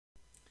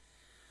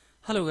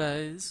Hello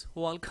guys,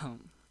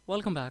 welcome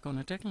back on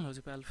a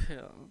technology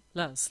welfare.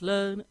 Let's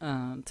learn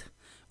and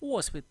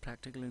watch with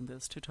practical in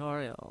this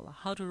tutorial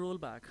how to roll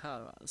back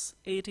iOS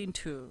 18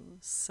 to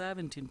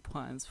 17.5,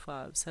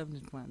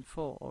 17.4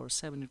 or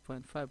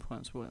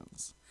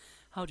 17.5.1.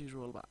 How do you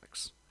roll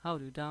backs? How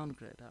do you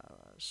downgrade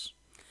iOS?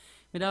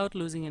 Without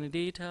losing any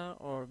data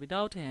or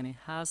without any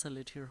hassle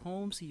at your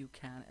home, so you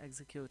can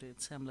execute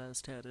it similar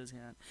status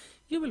and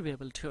you will be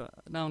able to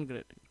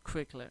downgrade it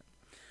quickly.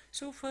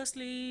 So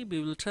firstly,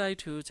 we will try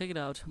to check it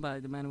out by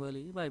the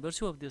manually by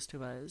virtue of this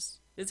device.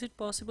 Is it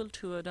possible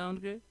to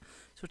downgrade?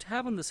 So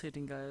tap on the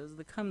setting guys,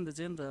 come in the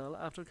general.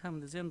 After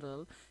coming in the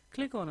general,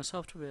 click on a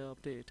software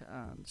update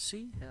and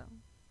see here.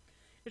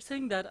 It's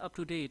saying that up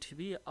to date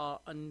we are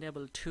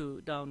unable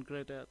to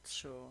downgrade it.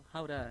 So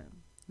how do I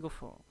go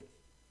for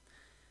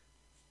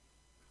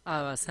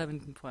iOS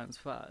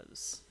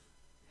 17.5?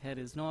 Here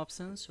is no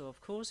option, so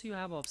of course you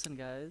have option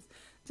guys.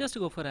 Just to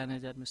go for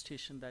Manage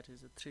Administration, that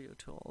is a 3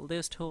 tool.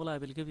 This tool I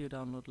will give you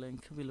download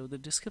link below the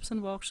description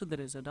box. So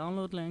there is a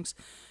download links.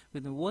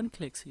 Within one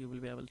click so you will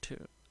be able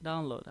to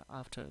download.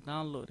 After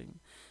downloading,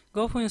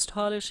 go for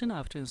installation.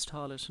 After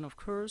installation, of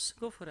course,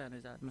 go for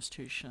Manage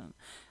Administration.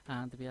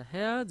 And we are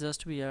here,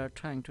 we are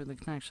trying to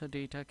connect the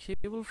data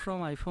cable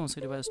from iPhone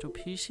device to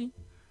PC.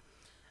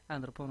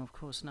 And upon, of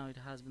course, now it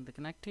has been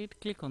connected.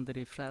 Click on the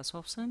refresh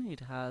option. It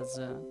has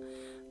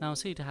now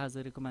see it has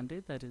a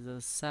recommended, that is a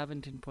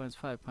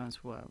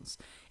 17.5.1.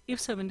 If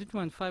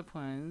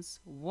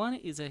 17.5.1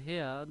 is a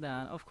here,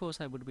 then of course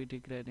I would be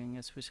degrading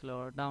especially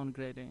or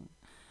downgrading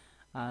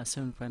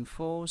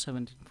 7.4,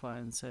 17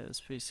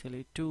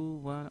 especially 2,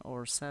 1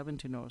 or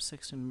 17 or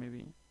 16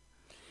 maybe,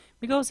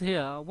 because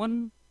here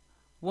one,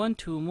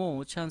 2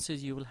 more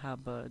chances you will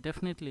have.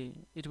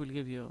 Definitely it will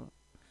give you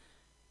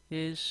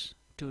is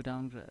to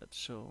downgrade.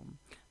 So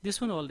this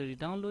one already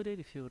downloaded.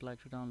 If you would like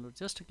to download,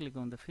 just click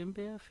on the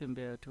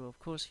firmware 2. Of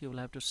course you will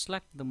have to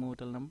select the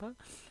model number,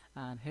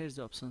 and here's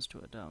the options to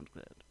a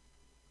downgrade.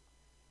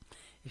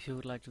 If you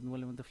would like to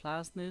volume the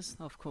flashness,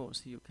 of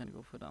course you can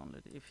go for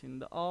download. If in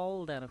the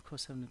all, then of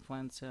course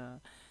 17.5,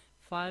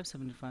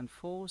 17.4,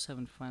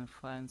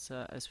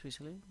 7.5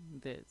 especially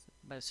this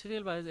by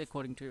serial wise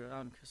according to your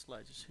own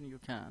customization you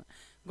can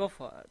go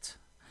for it.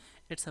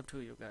 It's up to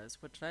you guys,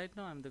 but right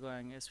now I'm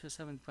going SP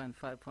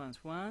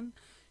 7.5.1.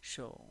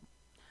 So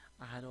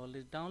I had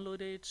already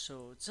downloaded,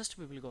 so just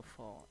we will go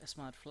for a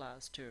smart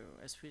flash too,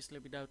 especially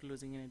without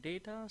losing any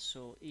data.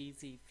 So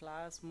easy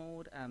flash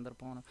mode, and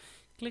upon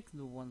click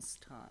the once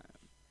time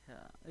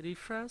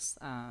refresh,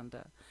 and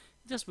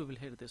just we will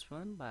hit this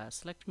one by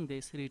selecting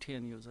this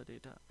retain user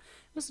data.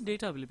 This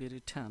data will be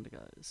returned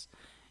guys.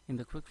 In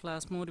the quick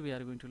flash mode we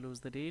are going to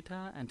lose the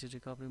data.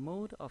 Anti-recovery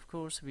mode, of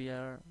course we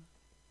are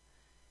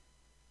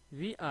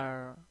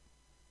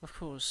of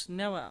course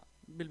never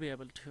will be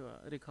able to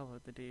recover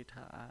the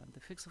data, and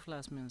the fix of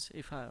flash means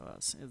if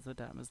iOS is the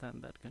damage,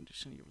 then that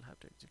condition you will have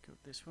to execute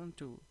this one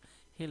to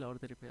heal or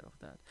the repair of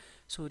that.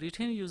 So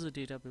retain user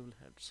data we will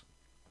have.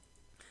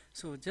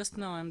 So just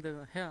now I'm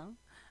here,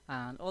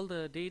 and all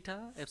the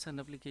data apps and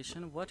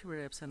application, whatever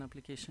apps and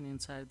application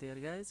inside there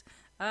guys,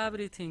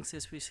 everything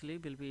especially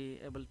will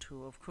be able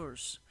to of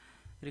course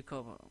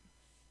recover.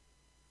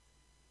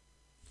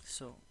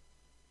 So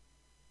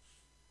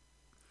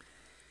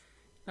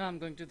now I'm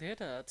going to the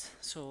headers.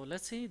 So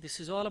let's see,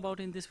 this is all about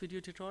in this video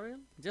tutorial.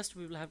 Just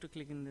we will have to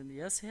click in the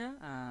yes here,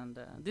 and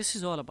this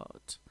is all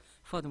about.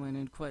 For the main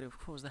inquiry, of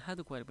course, have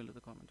the query below the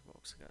comment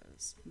box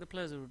guys. The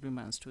pleasure would be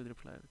mine to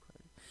reply the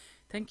query.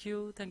 Thank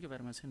you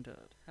very much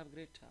indeed. Have a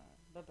great time.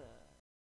 Bye bye.